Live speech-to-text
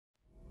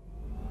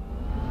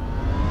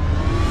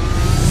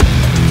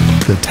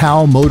The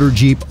Tao Motor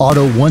Jeep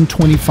Auto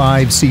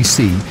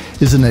 125cc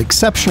is an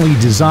exceptionally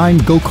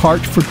designed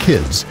go-kart for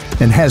kids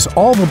and has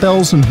all the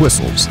bells and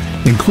whistles,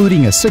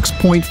 including a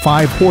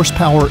 6.5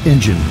 horsepower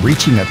engine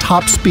reaching a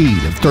top speed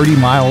of 30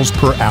 miles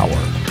per hour.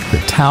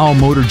 The Tao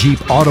Motor Jeep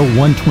Auto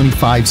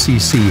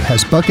 125cc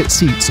has bucket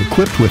seats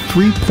equipped with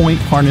 3-point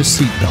harness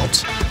seat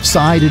belts,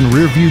 side and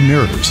rear view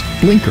mirrors,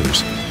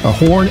 blinkers, a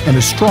horn, and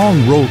a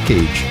strong roll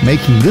cage,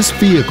 making this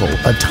vehicle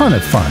a ton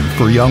of fun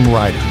for young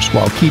riders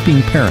while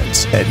keeping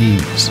parents at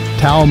ease.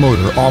 Tao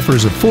Motor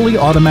offers a fully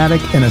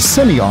automatic and a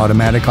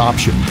semi-automatic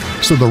option,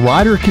 so the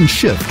rider can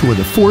shift with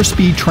a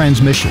 4-speed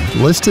transmission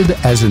listed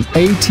as an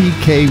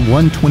ATK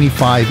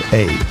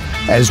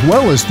 125A, as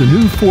well as the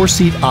new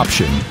 4-seat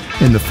option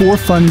in the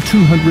 4Fun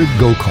 200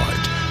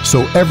 Go-kart,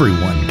 so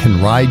everyone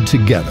can ride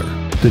together.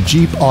 The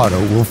Jeep Auto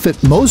will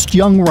fit most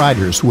young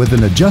riders with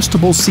an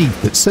adjustable seat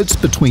that sits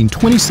between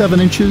 27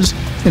 inches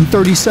and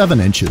 37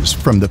 inches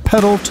from the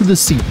pedal to the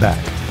seat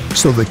back,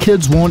 so the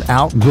kids won't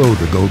outgrow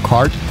the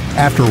go-kart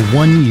after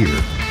 1 year.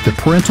 The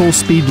parental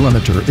speed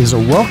limiter is a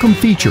welcome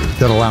feature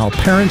that allows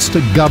parents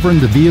to govern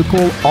the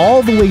vehicle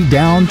all the way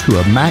down to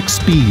a max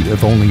speed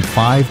of only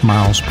 5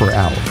 miles per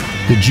hour.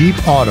 The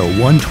Jeep Auto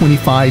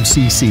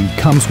 125cc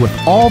comes with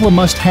all the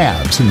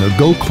must-haves in the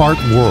go-kart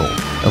world: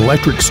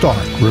 electric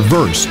start,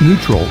 reverse,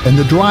 neutral, and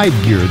the drive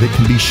gear that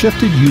can be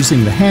shifted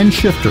using the hand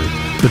shifter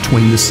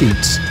between the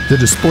seats. The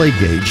display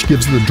gauge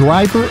gives the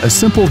driver a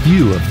simple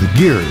view of the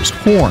gears,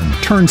 horn,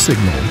 turn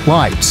signal,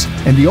 lights,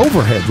 and the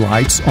overhead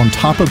lights on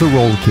top of the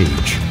roll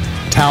cage.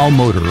 Tao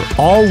Motor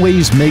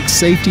always makes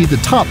safety the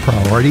top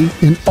priority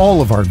in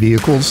all of our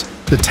vehicles.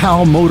 The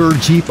Tao Motor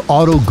Jeep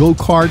Auto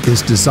Go-Kart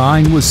is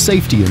designed with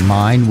safety in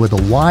mind, with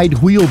a wide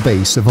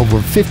wheelbase of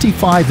over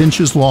 55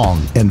 inches long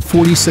and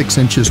 46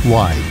 inches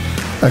wide,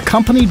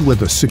 accompanied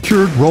with a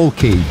secured roll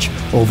cage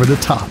over the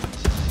top.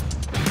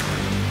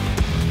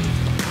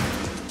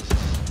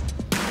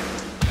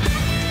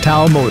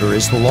 Tao Motor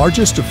is the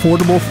largest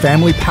affordable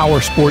family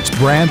power sports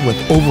brand with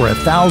over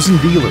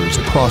 1,000 dealers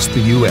across the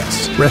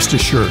U.S. Rest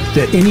assured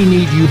that any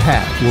need you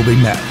have will be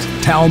met.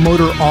 Tao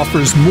Motor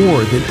offers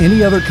more than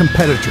any other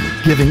competitor,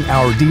 giving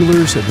our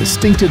dealers a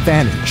distinct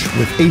advantage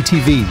with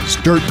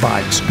ATVs, dirt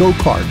bikes,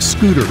 go-karts,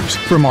 scooters,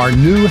 from our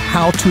new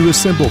how-to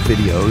assemble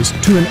videos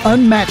to an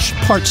unmatched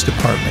parts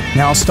department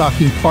now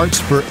stocking parts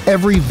for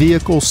every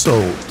vehicle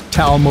sold.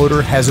 Tao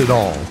Motor has it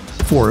all.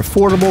 For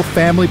affordable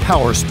family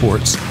power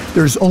sports,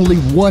 there's only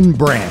one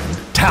brand: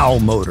 Tao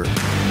Motor.